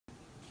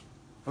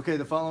Okay,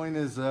 the following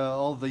is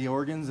all the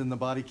organs in the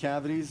body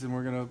cavities, and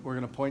we're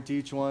gonna point to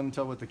each one,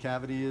 tell what the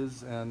cavity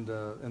is, and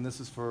this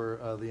is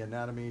for the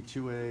anatomy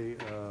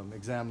 2A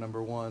exam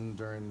number 1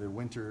 during the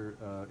winter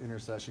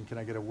intersession. Can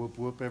I get a whoop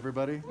whoop,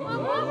 everybody?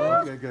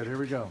 Okay, good. Here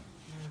we go.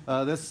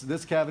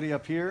 This cavity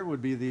up here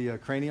would be the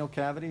cranial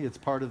cavity. It's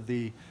part of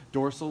the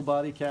dorsal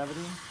body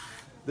cavity.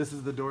 This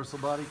is the dorsal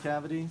body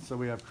cavity. So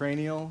we have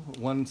cranial,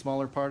 one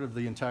smaller part of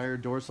the entire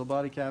dorsal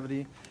body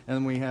cavity, and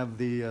then we have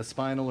the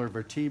spinal or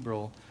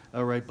vertebral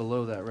right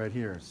below that, right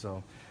here.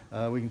 So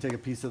we can take a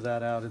piece of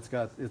that out. It's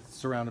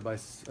surrounded by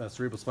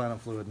cerebrospinal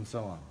fluid and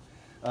so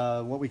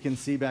on. What we can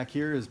see back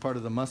here is part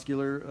of the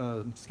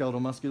muscular,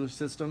 skeletal muscular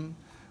system,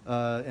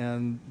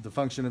 and the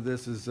function of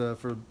this is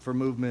for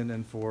movement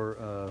and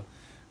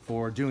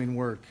for doing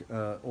work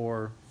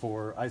or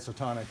for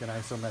isotonic and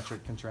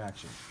isometric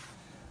contraction.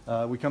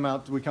 We come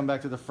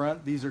back to the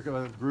front. These are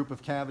a group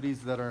of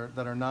cavities that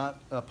are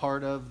not a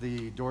part of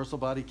the dorsal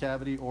body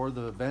cavity or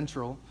the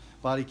ventral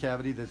body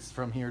cavity that's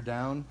from here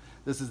down.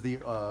 This is the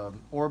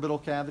orbital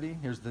cavity.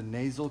 Here's the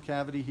nasal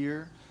cavity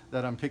here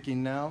that I'm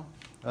picking now.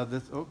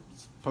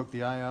 Poke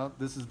the eye out.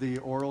 This is the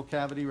oral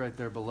cavity right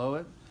there below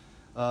it.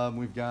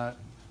 We've got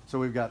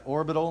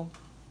orbital,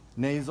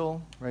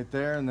 nasal right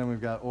there, and then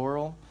we've got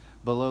oral.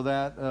 Below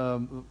that,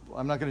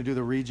 I'm not going to do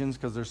the regions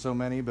because there's so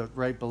many, but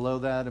right below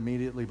that,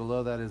 immediately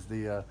below that is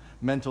the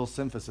mental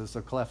symphysis,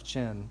 a cleft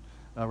chin,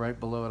 right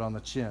below it on the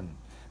chin.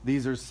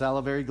 These are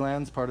salivary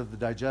glands, part of the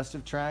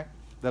digestive tract,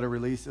 that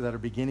are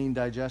beginning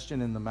digestion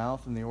in the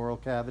mouth and the oral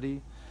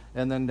cavity.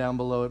 And then down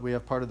below it, we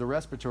have part of the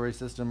respiratory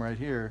system right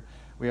here.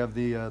 We have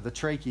the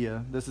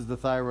trachea. This is the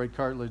thyroid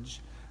cartilage,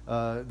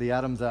 the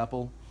Adam's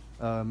apple,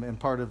 and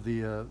part of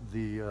the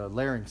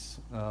larynx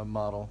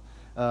model.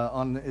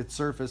 On its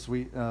surface,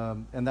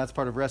 and that's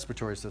part of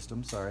respiratory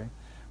system, sorry.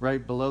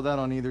 Right below that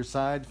on either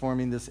side,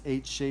 forming this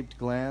H-shaped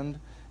gland,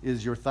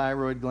 is your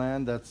thyroid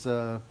gland.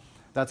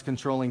 That's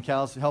controlling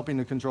calcium, helping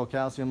to control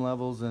calcium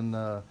levels, and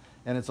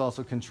it's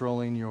also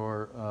controlling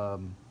your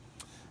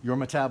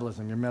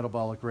metabolism, your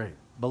metabolic rate.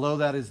 Below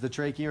that is the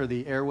trachea, or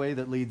the airway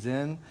that leads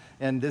in,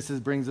 and this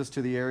brings us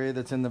to the area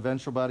that's in the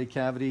ventral body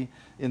cavity,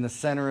 in the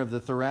center of the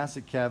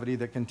thoracic cavity,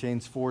 that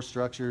contains 4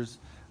 structures,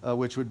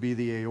 which would be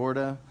the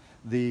aorta,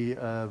 the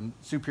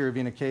superior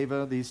vena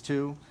cava, these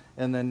two,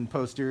 and then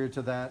posterior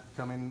to that,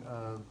 coming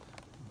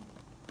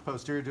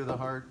posterior to the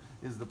heart,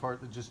 is the part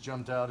that just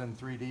jumped out in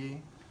 3D.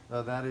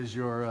 That is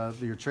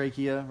your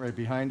trachea right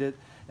behind it,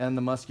 and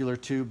the muscular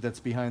tube that's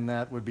behind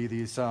that would be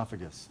the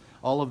esophagus.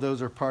 All of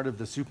those are part of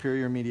the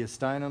superior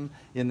mediastinum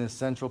in the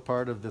central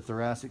part of the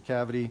thoracic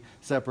cavity,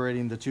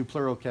 separating the 2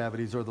 pleural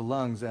cavities, or the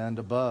lungs, and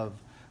above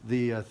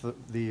the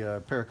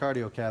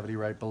pericardial cavity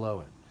right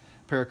below it.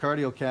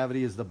 Pericardial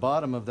cavity is the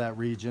bottom of that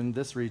region,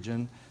 this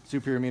region,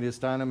 superior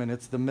mediastinum, and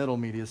it's the middle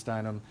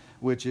mediastinum,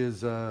 which is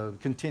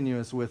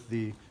continuous with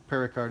the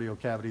pericardial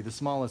cavity, the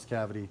smallest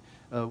cavity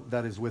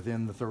that is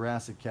within the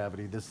thoracic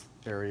cavity, this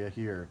area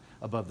here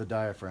above the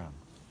diaphragm.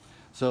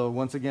 So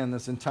once again,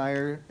 this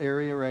entire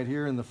area right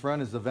here in the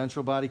front is the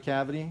ventral body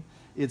cavity.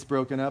 It's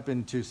broken up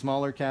into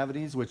smaller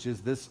cavities, which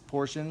is this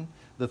portion,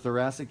 the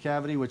thoracic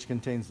cavity, which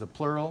contains the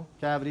pleural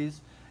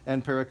cavities,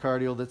 and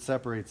pericardial that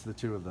separates the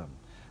 2 of them.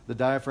 The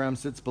diaphragm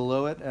sits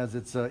below it as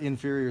its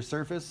inferior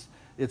surface.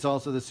 It's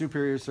also the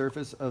superior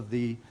surface of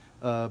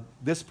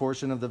this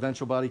portion of the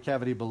ventral body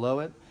cavity below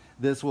it.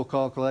 This we'll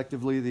call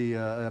collectively the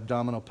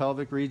abdominal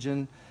pelvic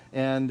region.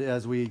 And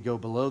as we go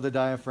below the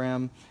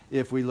diaphragm,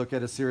 if we look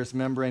at a serous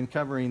membrane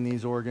covering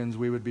these organs,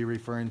 we would be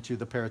referring to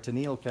the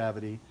peritoneal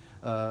cavity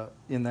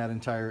in that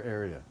entire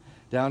area.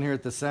 Down here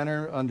at the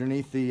center,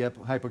 underneath the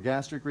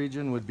hypogastric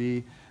region, would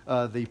be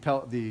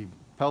the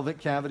pelvic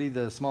cavity,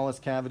 the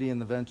smallest cavity in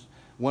the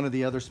one of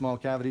the other small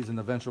cavities in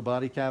the ventral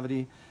body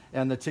cavity,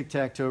 and the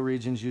tic-tac-toe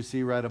regions you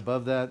see right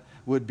above that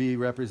would be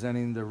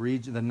representing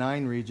the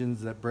 9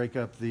 regions that break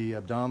up the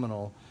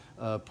abdominal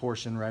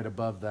portion right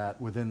above that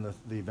within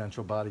the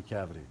ventral body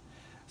cavity.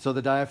 So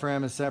the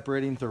diaphragm is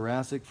separating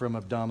thoracic from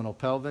abdominal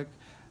pelvic.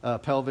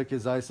 Pelvic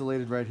is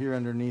isolated right here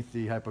underneath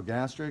the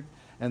hypogastric,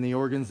 and the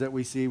organs that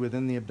we see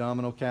within the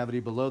abdominal cavity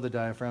below the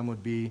diaphragm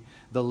would be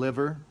the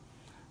liver.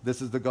 This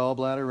is the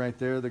gallbladder right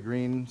there, the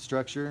green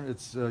structure.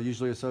 It's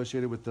usually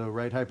associated with the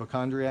right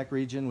hypochondriac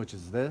region, which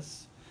is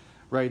this.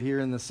 Right here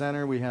in the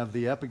center, we have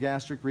the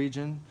epigastric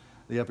region.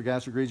 The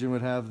epigastric region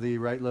would have the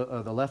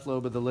left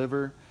lobe of the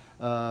liver,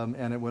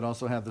 and it would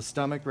also have the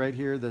stomach right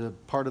here, the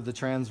part of the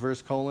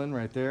transverse colon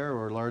right there,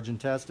 or large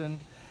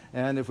intestine.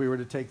 And if we were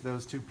to take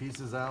those 2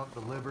 pieces out, the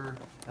liver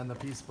and the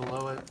piece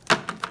below it,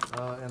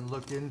 and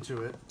look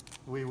into it,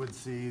 we would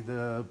see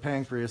the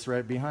pancreas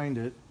right behind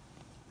it.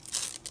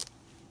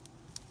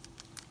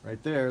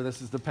 Right there,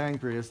 this is the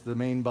pancreas, the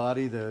main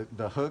body,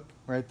 the hook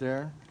right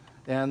there,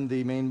 and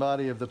the main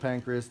body of the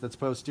pancreas that's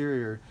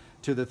posterior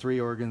to the 3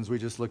 organs we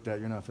just looked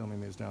at. You're not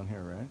filming these down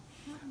here, right?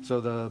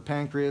 So the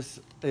pancreas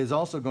is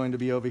also going to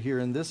be over here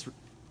in this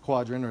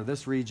quadrant or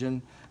this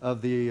region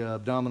of the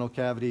abdominal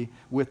cavity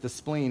with the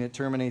spleen. It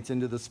terminates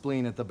into the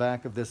spleen at the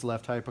back of this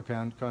left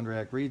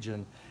hypochondriac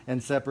region,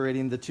 and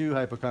separating the two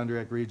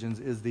hypochondriac regions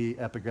is the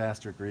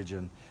epigastric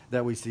region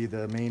that we see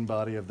the main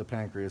body of the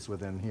pancreas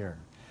within here.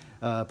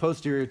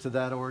 Posterior to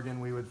that organ,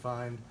 we would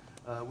find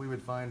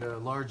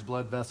large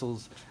blood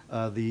vessels,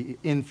 the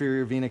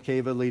inferior vena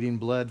cava leading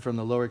blood from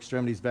the lower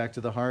extremities back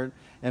to the heart,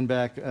 and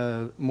back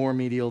more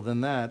medial than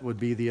that would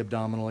be the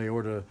abdominal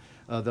aorta,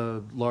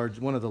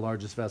 one of the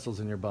largest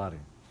vessels in your body.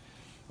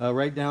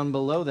 Right down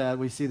below that,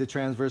 we see the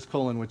transverse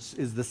colon, which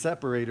is the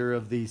separator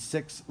of the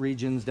 6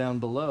 regions down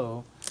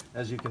below,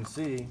 as you can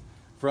see,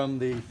 from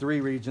the 3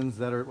 regions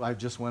that I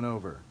just went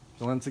over.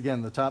 So once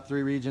again, the top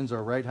 3 regions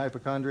are right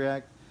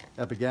hypochondriac,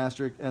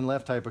 epigastric, and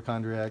left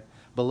hypochondriac.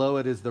 Below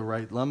it is the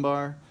right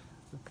lumbar.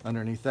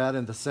 Underneath that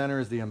in the center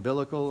is the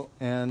umbilical,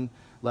 and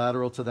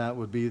lateral to that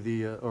would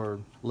be or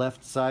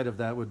left side of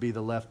that would be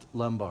the left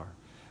lumbar.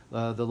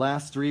 The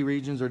last 3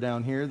 regions are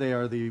down here. They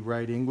are the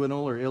right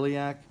inguinal or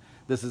iliac.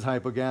 This is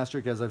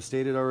hypogastric, as I've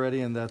stated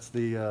already, and that's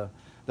the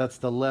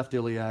left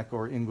iliac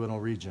or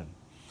inguinal region.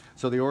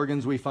 So the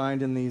organs we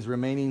find in these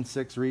remaining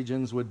 6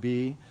 regions would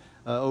be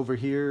over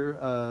here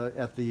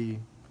at the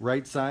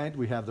right side,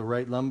 we have the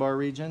right lumbar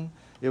region.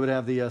 It would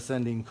have the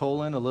ascending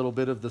colon, a little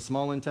bit of the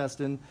small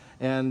intestine,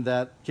 and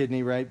that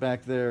kidney right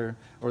back there,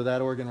 or that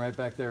organ right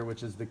back there,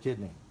 which is the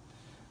kidney.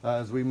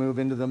 As we move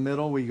into the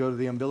middle, we go to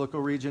the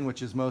umbilical region,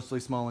 which is mostly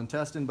small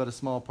intestine, but a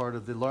small part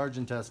of the large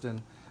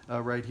intestine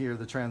right here,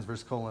 the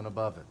transverse colon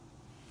above it.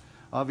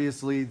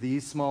 Obviously,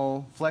 these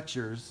small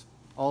flexures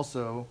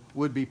also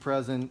would be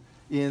present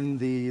in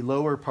the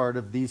lower part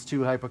of these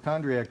 2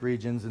 hypochondriac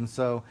regions, and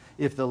so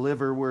if the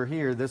liver were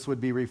here, this would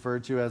be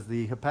referred to as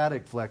the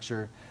hepatic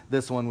flexure.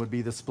 This one would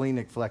be the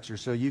splenic flexure.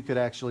 So you could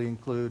actually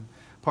include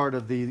part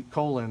of the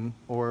colon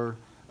or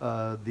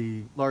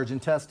the large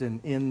intestine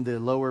in the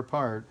lower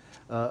part,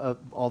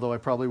 although I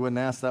probably wouldn't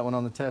ask that one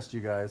on the test, you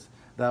guys.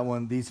 That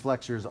one, these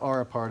flexures are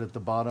a part at the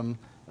bottom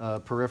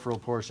peripheral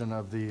portion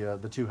of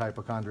the 2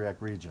 hypochondriac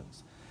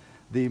regions.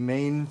 The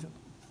main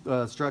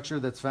structure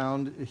that's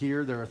found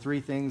here, there are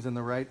 3 things in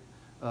the right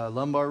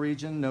lumbar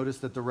region. Notice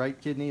that the right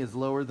kidney is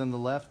lower than the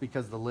left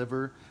because the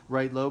liver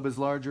right lobe is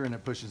larger and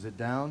it pushes it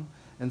down.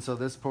 And so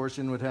this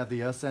portion would have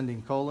the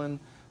ascending colon,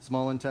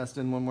 small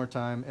intestine one more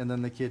time, and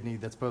then the kidney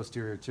that's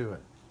posterior to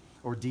it,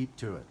 or deep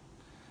to it.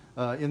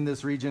 In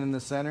this region in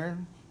the center,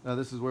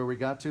 this is where we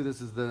got to.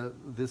 This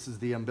is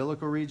the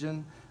umbilical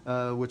region,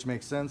 which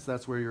makes sense.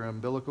 That's where your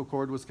umbilical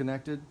cord was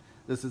connected.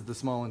 This is the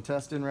small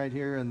intestine right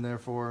here, and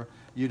therefore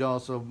you'd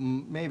also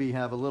maybe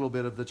have a little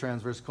bit of the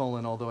transverse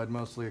colon, although I'd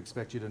mostly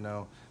expect you to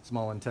know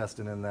small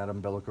intestine in that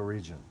umbilical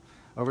region.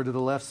 Over to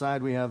the left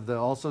side, we have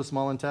also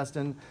small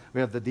intestine. We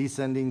have the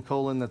descending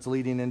colon that's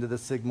leading into the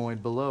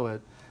sigmoid below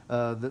it.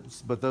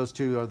 But those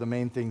 2 are the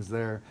main things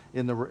there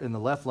in the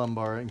left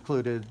lumbar.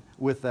 Included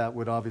with that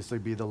would obviously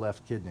be the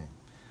left kidney.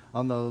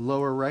 On the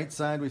lower right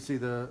side, we see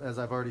as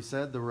I've already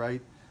said, the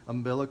right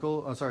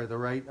the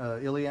right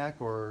iliac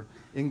or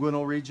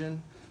inguinal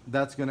region.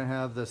 That's going to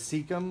have the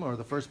cecum, or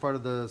the first part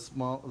of the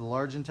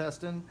large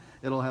intestine.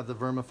 It'll have the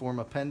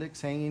vermiform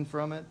appendix hanging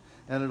from it,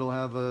 and it'll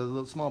have a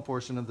little small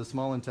portion of the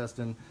small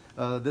intestine.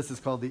 This is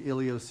called the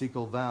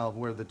ileocecal valve,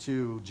 where the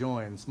 2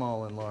 join,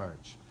 small and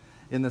large.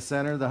 In the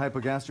center, the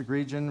hypogastric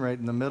region, right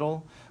in the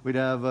middle, we'd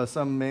have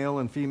some male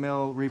and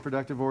female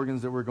reproductive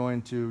organs that we're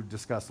going to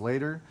discuss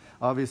later.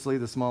 Obviously,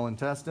 the small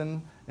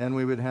intestine, and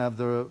we would have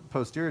the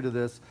posterior to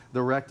this,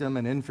 the rectum,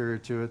 and inferior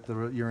to it,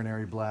 the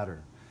urinary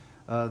bladder.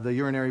 The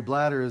urinary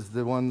bladder is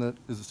the one that,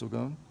 is it still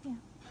going? Yeah.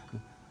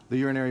 The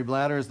urinary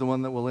bladder is the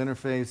one that will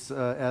interface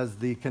as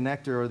the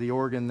connector or the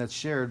organ that's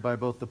shared by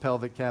both the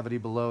pelvic cavity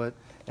below it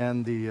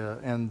and the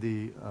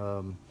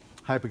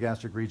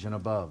hypogastric region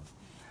above.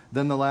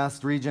 Then the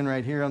last region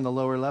right here on the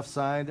lower left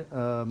side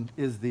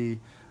is the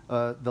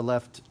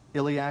left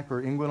iliac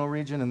or inguinal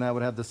region, and that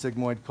would have the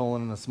sigmoid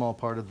colon and a small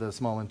part of the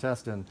small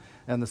intestine.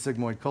 And the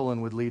sigmoid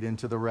colon would lead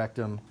into the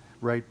rectum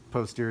right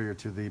posterior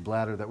to the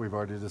bladder that we've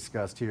already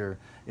discussed here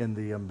in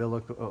the in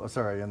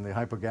the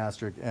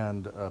hypogastric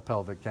and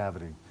pelvic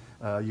cavity.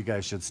 You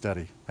guys should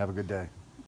study. Have a good day.